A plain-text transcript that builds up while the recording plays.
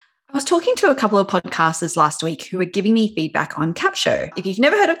was talking to a couple of podcasters last week who were giving me feedback on Capsho. If you've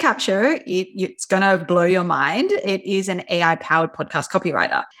never heard of Capsho, it's going to blow your mind. It is an AI-powered podcast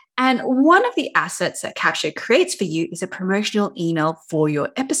copywriter. And one of the assets that Capsho creates for you is a promotional email for your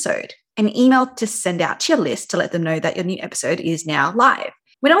episode, an email to send out to your list to let them know that your new episode is now live.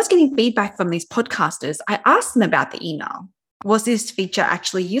 When I was getting feedback from these podcasters, I asked them about the email. Was this feature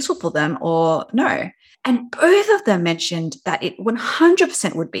actually useful for them or no? And both of them mentioned that it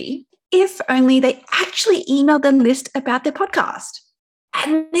 100% would be if only they actually emailed their list about their podcast.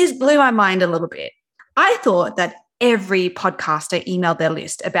 And this blew my mind a little bit. I thought that every podcaster emailed their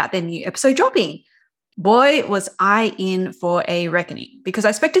list about their new episode dropping. Boy, was I in for a reckoning because I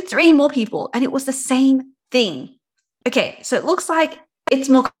expected 3 more people and it was the same thing. Okay, so it looks like it's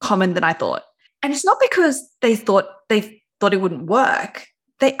more common than I thought. And it's not because they thought it wouldn't work.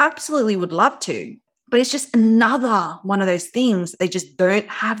 They absolutely would love to. But it's just another one of those things they just don't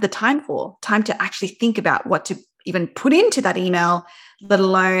have the time to actually think about what to even put into that email, let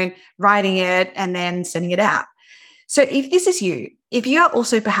alone writing it and then sending it out. So if this is you, if you are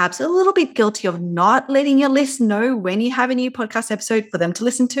also perhaps a little bit guilty of not letting your list know when you have a new podcast episode for them to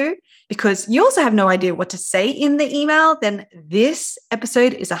listen to, because you also have no idea what to say in the email, then this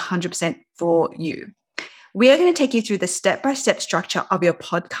episode is 100% for you. We are going to take you through the step-by-step structure of your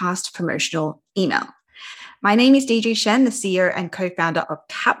podcast promotional email. My name is Deidre Shen, the CEO and co-founder of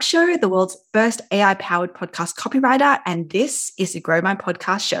Capsho, the world's first AI-powered podcast copywriter, and this is the Grow My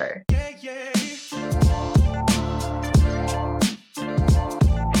Podcast Show.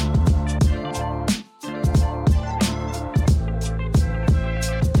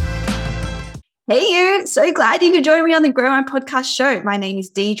 Hey you, so glad you could join me on the Grow My Podcast Show. My name is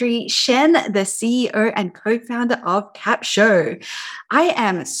Deidre Shen, the CEO and co-founder of Capsho. I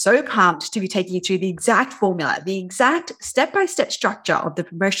am so pumped to be taking you through the exact formula, the exact step-by-step structure of the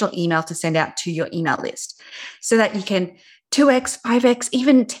promotional email to send out to your email list so that you can 2x, 5x,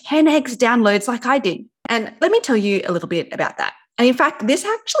 even 10x downloads like I did. And let me tell you a little bit about that. And in fact, this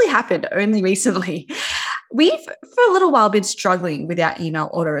actually happened only recently. We've, for a little while, been struggling with our email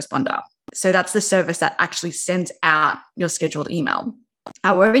autoresponder. So that's the service that actually sends out your scheduled email.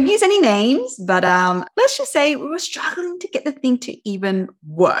 I won't use any names, but let's just say we were struggling to get the thing to even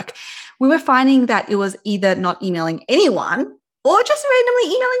work. We were finding that it was either not emailing anyone or just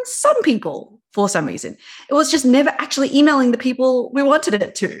randomly emailing some people for some reason. It was just never actually emailing the people we wanted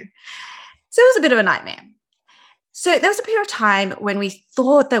it to. So it was a bit of a nightmare. So there was a period of time when we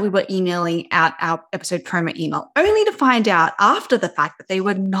thought that we were emailing out our episode promo email, only to find out after the fact that they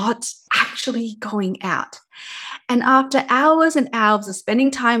were not actually going out. And after hours and hours of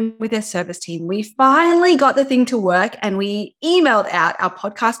spending time with their service team, we finally got the thing to work and we emailed out our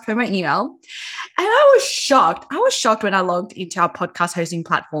podcast promo email. And I was shocked. I was shocked when I logged into our podcast hosting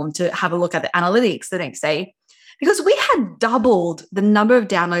platform to have a look at the analytics the next day because we had doubled the number of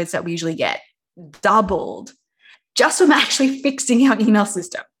downloads that we usually get. Doubled. Just from actually fixing our email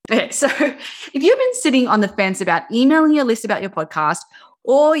system. Okay, so if you've been sitting on the fence about emailing your list about your podcast,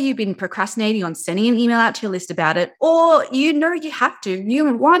 or you've been procrastinating on sending an email out to your list about it, or you know you have to,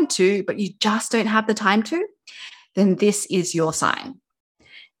 you want to, but you just don't have the time to, then this is your sign.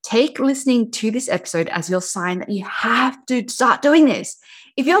 Take listening to this episode as your sign that you have to start doing this.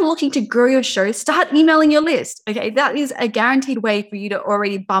 If you're looking to grow your show, start emailing your list. Okay, that is a guaranteed way for you to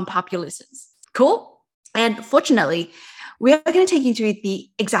already bump up your listens. Cool? And fortunately, we are going to take you through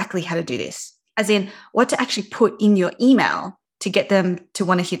exactly how to do this, as in what to actually put in your email to get them to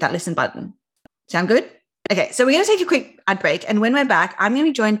want to hit that listen button. Sound good? Okay, so we're going to take a quick ad break. And when we're back, I'm going to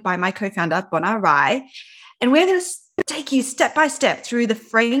be joined by my co-founder, Bona Rai, and we're going to take you step by step through the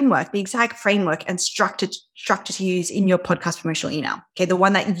framework, the exact framework and structure to use in your podcast promotional email. Okay, the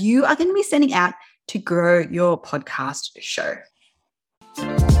one that you are going to be sending out to grow your podcast show.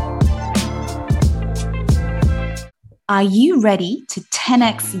 Are you ready to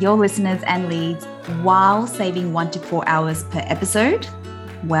 10x your listeners and leads while saving 1 to 4 hours per episode?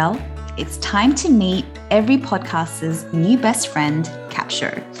 Well, it's time to meet every podcaster's new best friend,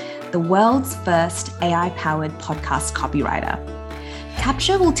 Capsho, the world's first AI-powered podcast copywriter.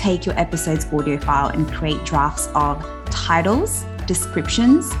 Capsho will take your episode's audio file and create drafts of titles,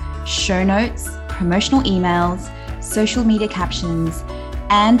 descriptions, show notes, promotional emails, social media captions,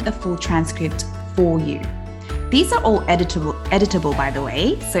 and a full transcript for you. These are all editable, by the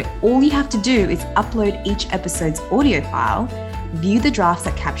way, so all you have to do is upload each episode's audio file, view the drafts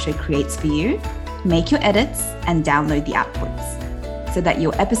that Capsho creates for you, make your edits, and download the outputs so that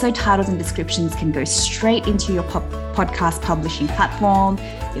your episode titles and descriptions can go straight into your podcast publishing platform.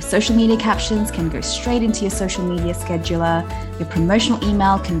 Your social media captions can go straight into your social media scheduler. Your promotional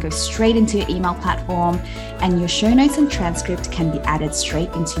email can go straight into your email platform. And your show notes and transcript can be added straight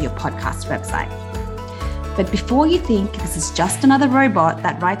into your podcast website. But before you think this is just another robot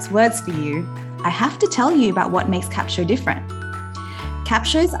that writes words for you, I have to tell you about what makes Capsho different.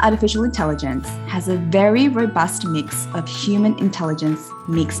 Capsho's artificial intelligence has a very robust mix of human intelligence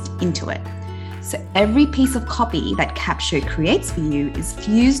mixed into it. So every piece of copy that Capsho creates for you is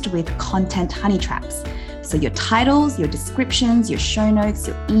fused with content honey traps. So your titles, your descriptions, your show notes,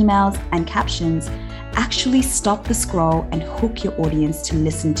 your emails, and captions actually stop the scroll and hook your audience to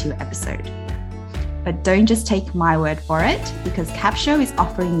listen to your episode. But don't just take my word for it, because Capsho is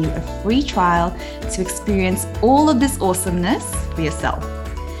offering you a free trial to experience all of this awesomeness for yourself.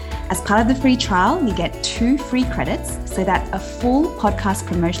 As part of the free trial, you get 2 free credits so that a full podcast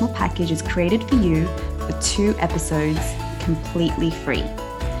promotional package is created for you for 2 episodes completely free.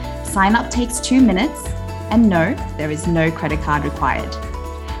 Sign up takes 2 minutes, and no, there is no credit card required.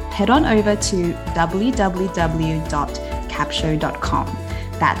 Head on over to www.capsho.com.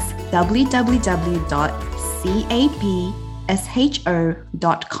 That's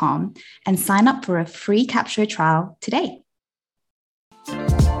www.capsho.com and sign up for a free Capsho trial today.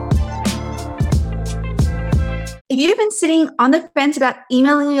 If you've been sitting on the fence about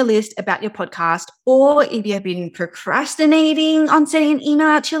emailing your list about your podcast, or if you have been procrastinating on sending an email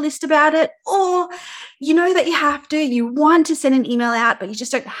out to your list about it, or you know that you want to send an email out, but you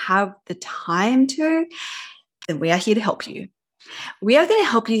just don't have the time to, then we are here to help you. We are going to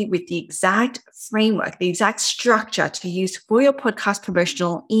help you with the exact framework, the exact structure to use for your podcast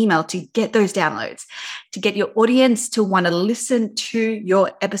promotional email to get those downloads, to get your audience to want to listen to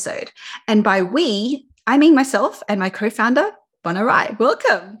your episode. And by we, I mean myself and my co-founder, Bona Rai.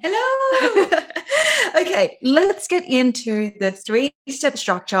 Welcome. Hello. Okay, let's get into the 3-step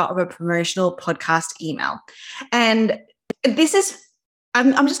structure of a promotional podcast email. And this is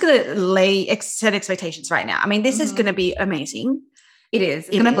I'm just going to set expectations right now. I mean, this is going to be amazing. It is.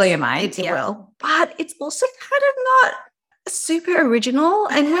 It's going to blow your mind. It will. But it's also kind of not super original.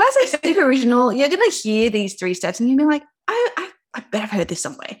 And when I say super original, you're going to hear these 3 steps and you'll be like, I bet I've heard this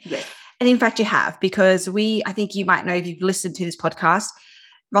somewhere. Yeah. And in fact, you have, because I think you might know if you've listened to this podcast,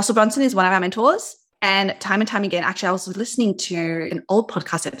 Russell Brunson is one of our mentors. And time again, actually, I was listening to an old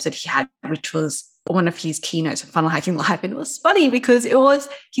podcast episode he had, which was one of his keynotes for Funnel Hacking Live. And it was funny because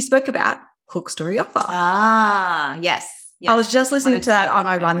he spoke about hook, story, offer. Yes. I was just listening to that on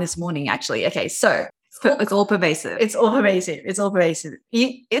my run this morning, actually. Okay, so it's all pervasive. It's all pervasive. It's one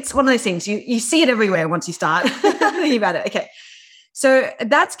of those things, you see it everywhere once you start thinking about it. Okay, so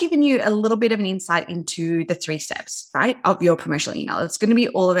that's given you a little bit of an insight into the 3 steps, right, of your promotional email. It's going to be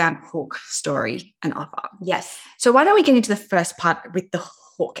all around hook, story, and offer. Yes. So why don't we get into the first part with the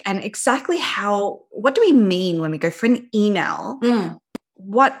hook and exactly what do we mean when we go for an email?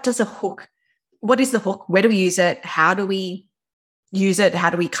 What is the hook? Where do we use it? How do we use it?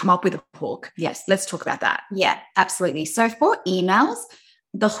 How do we come up with a hook? Yes. Let's talk about that. Yeah, absolutely. So for emails,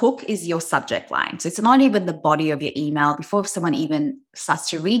 the hook is your subject line. So it's not even the body of your email. Before someone even starts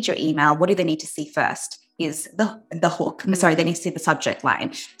to read your email, what do they need to see first? Is the hook. Sorry, they need to see the subject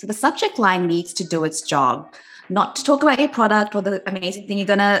line. So the subject line needs to do its job, not to talk about your product or the amazing thing you're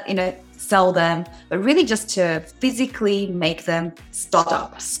gonna, sell them, but really just to physically make them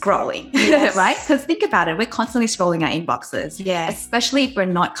stop scrolling, yes. Right? Because think about it, we're constantly scrolling our inboxes. Yeah. Especially if we're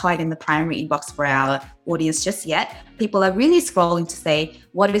not quite in the primary inbox for our audience just yet. People are really scrolling to say,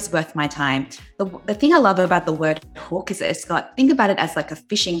 what is worth my time? The thing I love about the word hook is that think about it as like a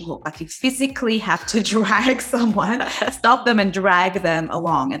fishing hook. Like you physically have to drag someone, stop them and drag them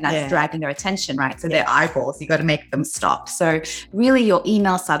along. And that's dragging their attention, right? So their eyeballs, you got to make them stop. So really your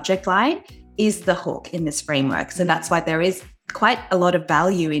email subject line is the hook in this framework. So that's why there is quite a lot of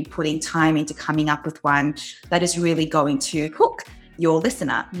value in putting time into coming up with one that is really going to hook your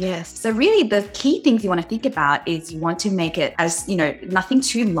listener. Yes. So really the key things you want to think about is you want to make it as, nothing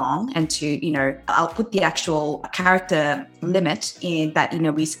too long and I'll put the actual character limit in that,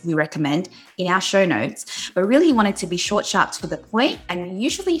 we recommend in our show notes, but really you want it to be short, sharp, to the point, and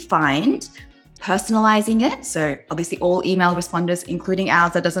usually find personalizing it. So obviously all email responders, including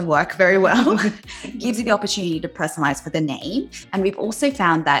ours, that doesn't work very well, gives you the opportunity to personalize for the name. And we've also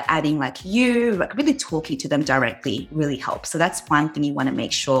found that adding really talking to them directly really helps. So that's one thing you want to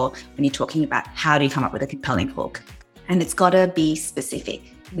make sure when you're talking about how do you come up with a compelling hook. And it's got to be specific.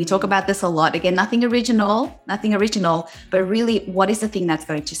 We talk about this a lot. Again, nothing original, but really what is the thing that's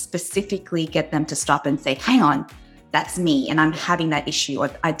going to specifically get them to stop and say, hang on, that's me and I'm having that issue, or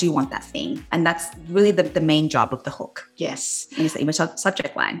I do want that thing. And that's really the main job of the hook. Yes. And it's the image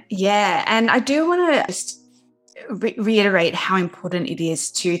subject line. Yeah. And I do want to just reiterate how important it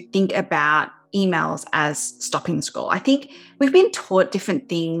is to think about emails as stopping the scroll. I think we've been taught different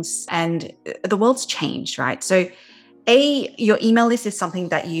things and the world's changed, right? So your email list is something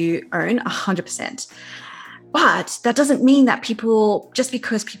that you own 100%. But that doesn't mean that just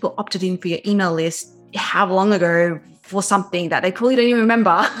because people opted in for your email list how long ago for something that they probably don't even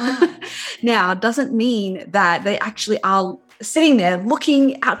remember now, doesn't mean that they actually are sitting there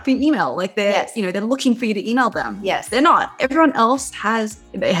looking out for your email. Like they're looking for you to email them. Yes. They're not. Everyone else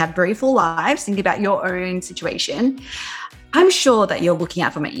they have very full lives. Think about your own situation. I'm sure that you're looking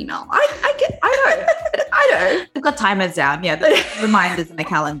out for my email. I know. They've got timers down. Yeah. The reminders in the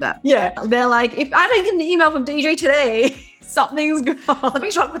calendar. Yeah. They're like, if I don't get an email from Deidre today, something's gone. Let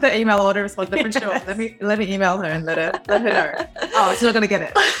me shop with her email order response. Yes. Sure. Let me email her and let her know. Oh, she's not going to get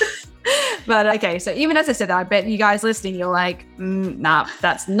it. But okay, so even as I said that, I bet you guys listening, you're like, nah,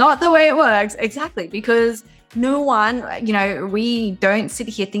 that's not the way it works. Exactly, because no one, we don't sit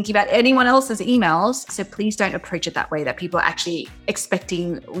here thinking about anyone else's emails. So please don't approach it that way, that people are actually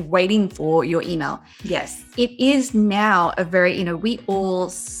waiting for your email. Yes. It is now we all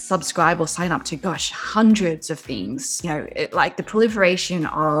subscribe or sign up to, hundreds of things. Like the proliferation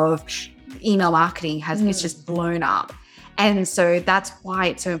of email marketing it's just blown up. And so that's why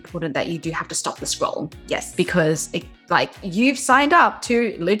it's so important that you do have to stop the scroll. Yes. Because you've signed up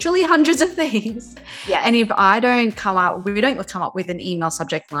to literally hundreds of things. Yeah. And if we don't come up with an email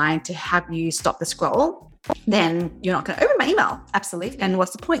subject line to have you stop the scroll, then you're not going to open my email. Absolutely. And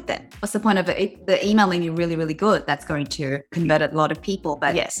what's the point then? What's the point of it? The emailing you really, really good. That's going to convert a lot of people,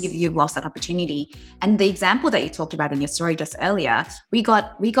 but yes, you've lost that opportunity. And the example that you talked about in your story just earlier, we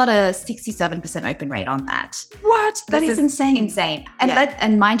got a 67% open rate on that. What? That is insane. Insane.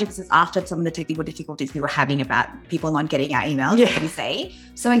 And mind you, this is after some of the technical difficulties we were having about people not getting our emails. Yeah. Can we say?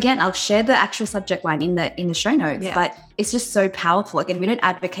 So again, I'll share the actual subject line in the show notes. Yeah. But it's just so powerful. Again, we don't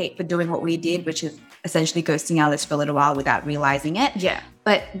advocate for doing what we did, which is essentially ghosting our list for a little while without realizing it. Yeah.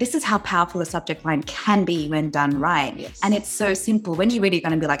 But this is how powerful a subject line can be when done right. Yes. And it's so simple. When you're really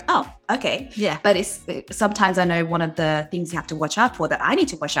going to be like, oh, okay. Yeah. But sometimes I know one of the things you have to watch out for, that I need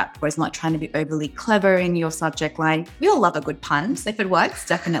to watch out for, is not trying to be overly clever in your subject line. We all love a good pun. So if it works,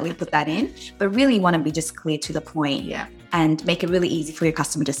 definitely put that in. But really want to be just clear to the point. Yeah. And make it really easy for your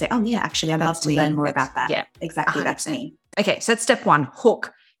customer to say, oh yeah, actually I'd love to learn more about that. Yeah. Exactly. 100%. That's me. Okay. So that's step one,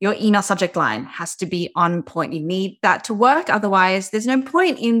 hook. Your email subject line has to be on point. You need that to work. Otherwise, there's no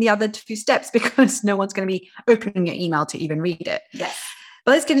point in the other two steps, because no one's going to be opening your email to even read it. Yes.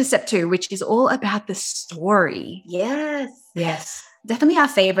 But let's get into step two, which is all about the story. Yes. Definitely our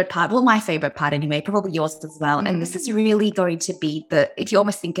favorite part. Well, my favorite part anyway, probably yours as well. Mm-hmm. And this is really going to be if you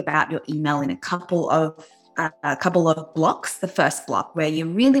almost think about your email in a couple of blocks. The first block, where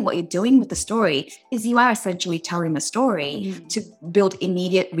what you're doing with the story is you are essentially telling a story to build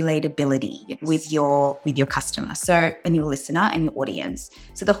immediate relatability with your customer, and your listener and your audience.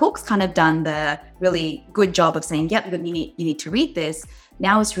 So the hook's kind of done the really good job of saying, yep, you need to read this.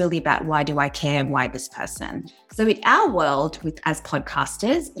 Now it's really about, why do I care and why this person? So in our world, as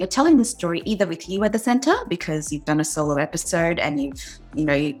podcasters, you're telling the story either with you at the center, because you've done a solo episode and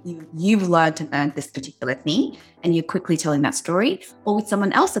you've learned and earned this particular thing, and you're quickly telling that story, or with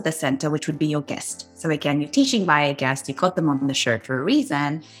someone else at the center, which would be your guest. So again, you're teaching by a guest, you've got them on the show for a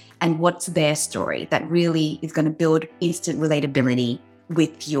reason, and what's their story that really is going to build instant relatability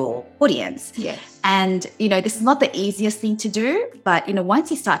with your audience. Yes. And, this is not the easiest thing to do, but,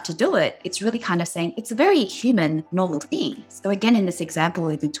 once you start to do it, it's really kind of saying it's a very human, normal thing. So again, in this example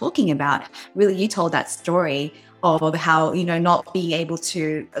we've been talking about, really you told that story of how, not being able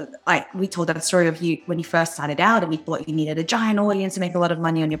to, we told that story of you when you first started out and we thought you needed a giant audience to make a lot of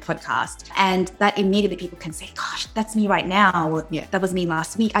money on your podcast. And that immediately people can say, gosh, that's me right now. Or, that was me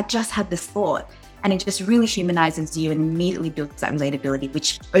last week. I just had this thought. And it just really humanizes you and immediately builds that relatability,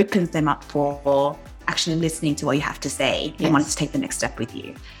 which opens them up for actually listening to what you have to say. They want to take the next step with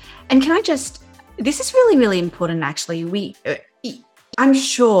you. And this is really, really important, actually. I'm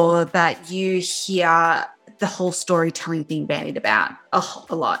sure that you hear the whole storytelling thing bandied about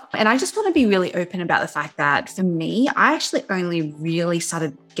a lot. And I just want to be really open about the fact that for me, I actually only really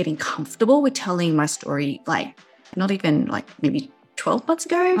started getting comfortable with telling my story, not even maybe 12 months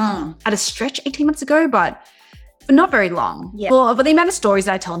ago, at a stretch 18 months ago, but for not very long. Yeah. Well, for the amount of stories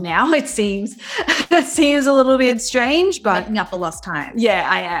I tell now, it seems a little bit strange, but making up for lost time. yeah,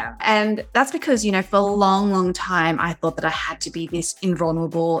 I am. And that's because, for a long, long time, I thought that I had to be this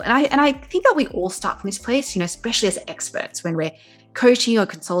invulnerable. And I think that we all start from this place, especially as experts, when we're coaching or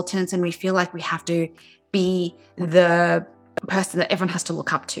consultants and we feel like we have to be the person that everyone has to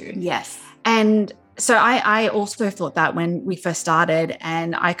look up to. Yes. And so I also thought that when we first started,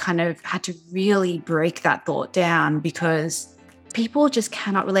 and I kind of had to really break that thought down because people just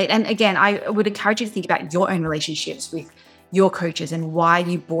cannot relate. And again, I would encourage you to think about your own relationships with your coaches and why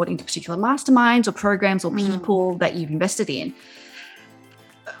you bought into particular masterminds or programs or people that you've invested in.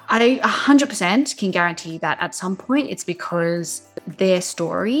 I 100% can guarantee that at some point it's because their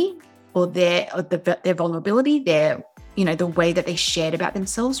story or their vulnerability, the way that they shared about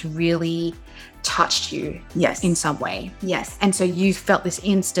themselves really touched you in some way. Yes. And so you felt this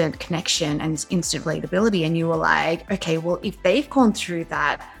instant connection and this instant relatability, and you were like, okay, well, if they've gone through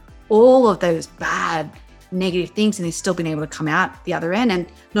that, all of those bad, negative things, and they've still been able to come out the other end, and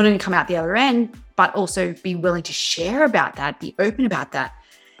not only come out the other end, but also be willing to share about that, be open about that,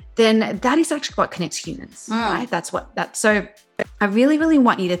 then that is actually what connects humans, right? So I really, really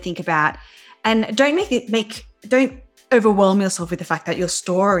want you to think about, and don't overwhelm yourself with the fact that your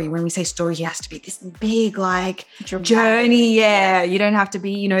story, when we say story, it has to be this big, journey. Yeah. You don't have to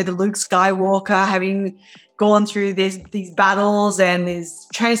be, the Luke Skywalker having gone through these battles and this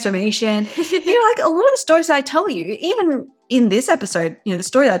transformation. A lot of the stories that I tell you, even in this episode, the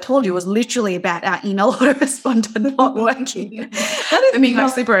story that I told you was literally about our email autoresponder not working. That is being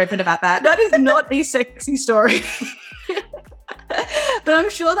super open about that. That is not a sexy story. But I'm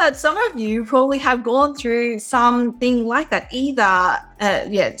sure that some of you probably have gone through something like that, either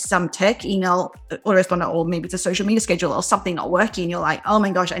some tech, email autoresponder, or maybe it's a social media schedule or something not working. You're like, oh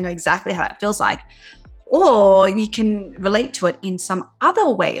my gosh, I know exactly how that feels like. Or you can relate to it in some other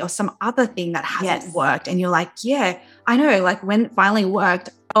way or some other thing that hasn't worked. And you're like, yeah, I know, when it finally worked,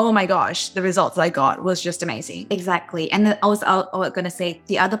 oh my gosh, the results that I got was just amazing. Exactly. And I was going to say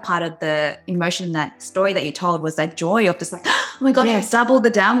the other part of the emotion in that story that you told was that joy of just oh my God, it's double the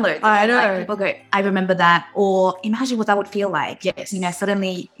download. I know. People go, I remember that. Or imagine what that would feel like. Yes.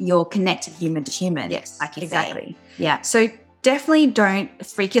 Suddenly you're connected human to human. Yes, exactly. Say. Yeah. So definitely don't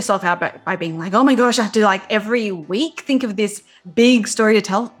freak yourself out by being like, oh my gosh, I have to every week think of this big story to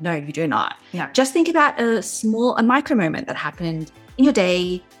tell. No, you do not. Yeah. Just think about a micro moment that happened in your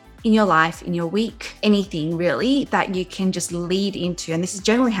day, in your life, in your week, anything really that you can just lead into. And this is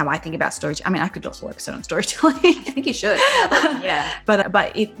generally how I think about storytelling. I mean, I could also episode on storytelling. I think you should. Yeah.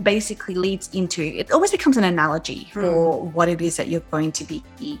 But it basically leads into, it almost becomes an analogy for what it is that you're going to be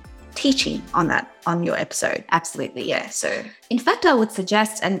teaching on your episode. Absolutely. Yeah. So in fact, I would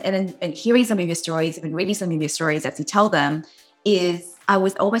suggest, and hearing some of your stories and reading some of your stories as you tell them, is I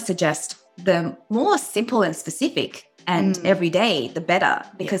would always suggest the more simple and specific and every day, the better.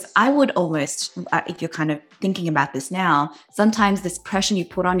 Because I would almost, if you're kind of thinking about this now, sometimes this pressure you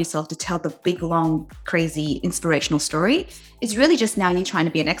put on yourself to tell the big, long, crazy, inspirational story is really just now you trying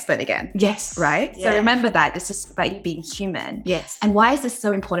to be an expert again. Yes. Right? Yeah. So remember that. It's just about you being human. Yes. And why is this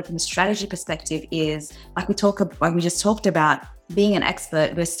so important from a strategy perspective is, like we just talked about, being an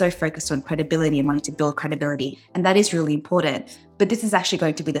expert, we're so focused on credibility and wanting to build credibility. And that is really important. But this is actually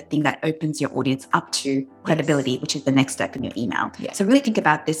going to be the thing that opens your audience up to credibility, which is the next step in your email. Yes. So really think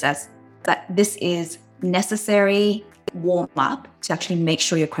about this as that this is necessary warm up to actually make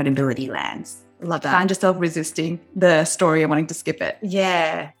sure your credibility lands. Love that. Find yourself resisting the story and wanting to skip it.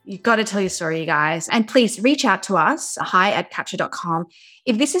 Yeah. You've got to tell your story, you guys. And please reach out to us, hi@capsho.com.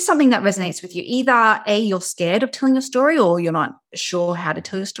 If this is something that resonates with you, either A, you're scared of telling your story, or you're not sure how to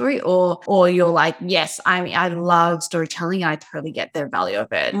tell your story, or you're like, yes, I love storytelling. I totally get the value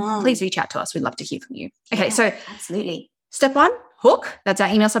of it. Please reach out to us. We'd love to hear from you. Okay. So absolutely. Step 1, hook. That's our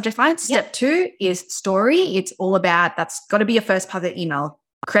email subject line. Step 2 is story. It's all about, that's got to be your first part of the email.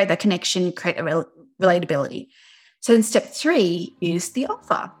 Create that connection, create a relatability. So then step 3 is the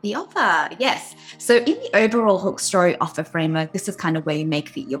offer. The offer, yes. So in the overall hook, story, offer framework, this is kind of where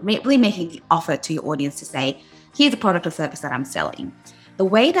you're really making the offer to your audience to say, here's a product or service that I'm selling. The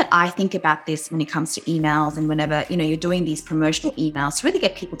way that I think about this when it comes to emails and whenever, you're doing these promotional emails to really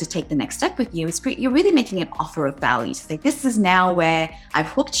get people to take the next step with you, you're really making an offer of value to say, this is now where I've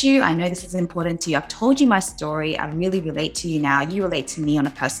hooked you. I know this is important to you. I've told you my story. I really relate to you now. You relate to me on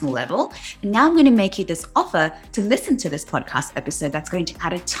a personal level. And now I'm going to make you this offer to listen to this podcast episode that's going to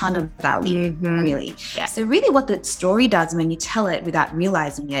add a ton of value, really. Yeah. So really what the story does when you tell it without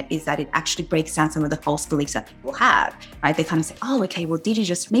realizing it is that it actually breaks down some of the false beliefs that people have, right? They kind of say, oh, okay, well, Deidre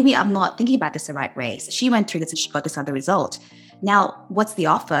just, maybe I'm not thinking about this the right way. So she went through this and she got this other result. Now, what's the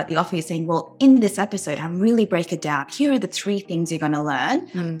offer? The offer is saying, well, in this episode, I really break it down. Here are the 3 things you're going to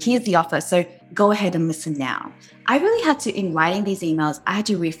learn. Here's the offer. So go ahead and listen now. I really had to, in writing these emails, I had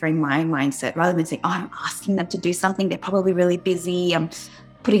to reframe my mindset rather than saying, oh, I'm asking them to do something. They're probably really busy. I'm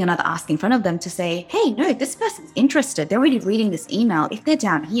putting another ask in front of them to say, hey, no, this person's interested. They're already reading this email. If they're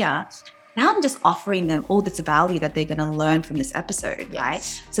down here, now I'm just offering them all this value that they're going to learn from this episode, right?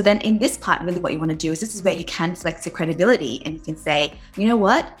 So then in this part, really what you want to do is this is where you can flex your credibility and you can say, you know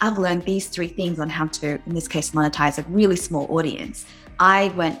what? I've learned these 3 things on how to, in this case, monetize a really small audience. I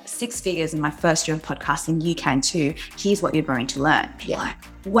went 6 figures in my first year of podcasting. You can too. Here's what you're going to learn. You're like,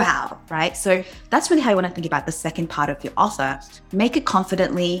 wow, right? So that's really how you want to think about the second part of your offer. Make it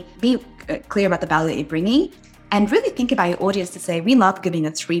confidently, be clear about the value that you're bringing, and really think about your audience to say, we love giving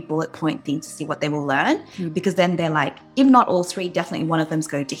a 3 bullet point thing to see what they will learn, because then they're like, if not all 3, definitely one of them's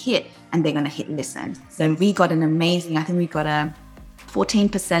going to hit and they're going to hit listen. So we got an amazing, I think we got a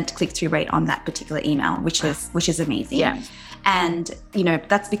 14% click-through rate on that particular email, which is amazing. Yeah. And, you know,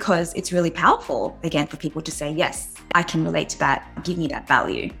 that's because it's really powerful, again, for people to say, yes, I can relate to that. Give me that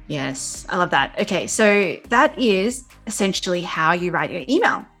value. Yes, I love that. Okay, so that is essentially how you write your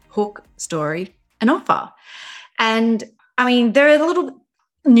email: hook, story, and offer. And I mean, there are little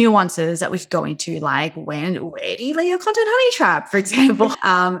nuances that we could go into, like where do you lay your content honey trap, for example?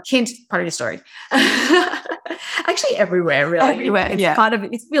 Hint, part of your story. Actually, everywhere, really. Everywhere.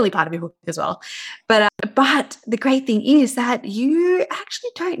 It's really part of your hook as well. But the great thing is that you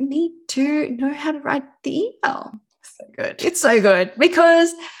actually don't need to know how to write the email. So good. It's so good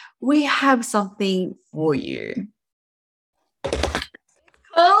because we have something for you.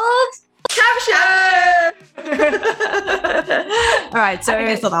 Capture! All right, so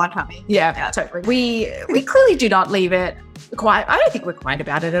I saw that one coming. Yeah, totally. We clearly do not leave it quiet. I don't think we're quiet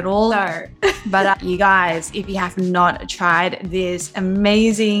about it at all. No. But you guys, if you have not tried this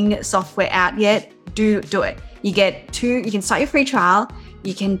amazing software out yet, do it. You can start your free trial.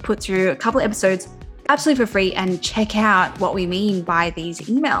 You can put through a couple of episodes absolutely for free and check out what we mean by these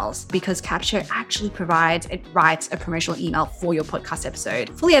emails, because Capsho actually writes a promotional email for your podcast episode.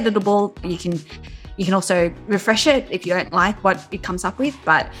 Fully editable. You can also refresh it if you don't like what it comes up with,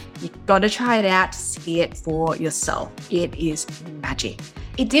 but you've got to try it out to see it for yourself. It is magic.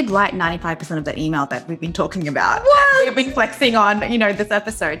 It did write 95% of that email that we've been talking about. What? We've been flexing on, this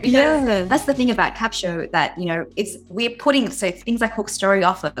episode. Yeah. That's the thing about Capsho, that, we're putting, so things like hook, story,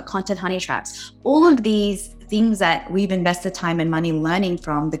 offer, content honey traps, all of these things that we've invested time and money learning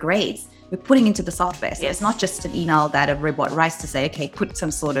from the grades, we're putting into the software. So it's not just an email that a robot writes to say, okay,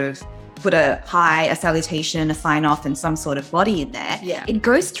 put a hi, a salutation, a sign off, and some sort of body in there. Yeah. It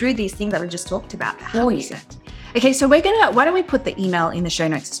goes through these things that we just talked about. How is it? Okay, so why don't we put the email in the show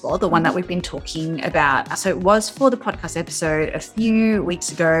notes as well, the one that we've been talking about. So it was for the podcast episode a few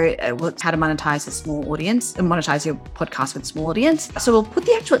weeks ago, how to monetize a small audience and monetize your podcast with a small audience. So we'll put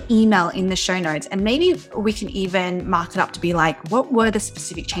the actual email in the show notes, and maybe we can even mark it up to be like, what were the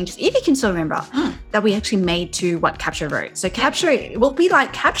specific changes, if you can still remember, that we actually made to what Capsho wrote. So Capsho will be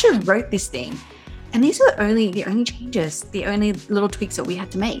like, Capsho wrote this thing, and these are the only changes, the only little tweaks that we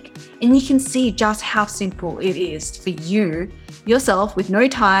had to make. And you can see just how simple it is for you, yourself, with no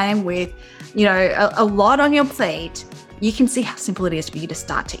time, with, a lot on your plate. You can see how simple it is for you to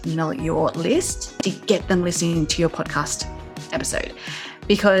start to email your list to get them listening to your podcast episode.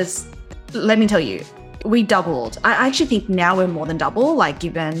 Because let me tell you, we doubled. I actually think now we're more than double,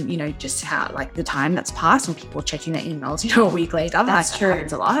 given, just how, the time that's passed and people checking their emails, a week later. That's true.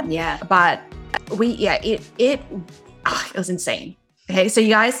 Happens a lot. Yeah. But it was insane. Okay, so you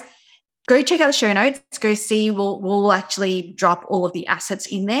guys go check out the show notes. Go see. We'll actually drop all of the assets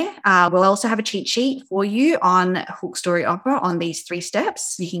in there. We'll also have a cheat sheet for you on hook, story, offer on these 3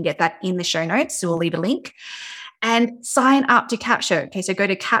 steps. You can get that in the show notes. So we'll leave a link and sign up to Capsho. Okay, so go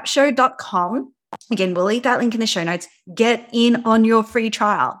to capsho.com. Again, we'll leave that link in the show notes. Get in on your free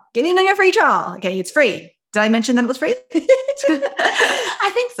trial. Okay, it's free. Did I mention that it was free?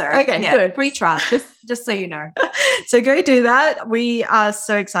 I think so. Okay, good. Free trial, just so you know. So go do that. We are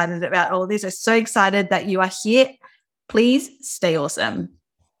so excited about all of this. We're so excited that you are here. Please stay awesome.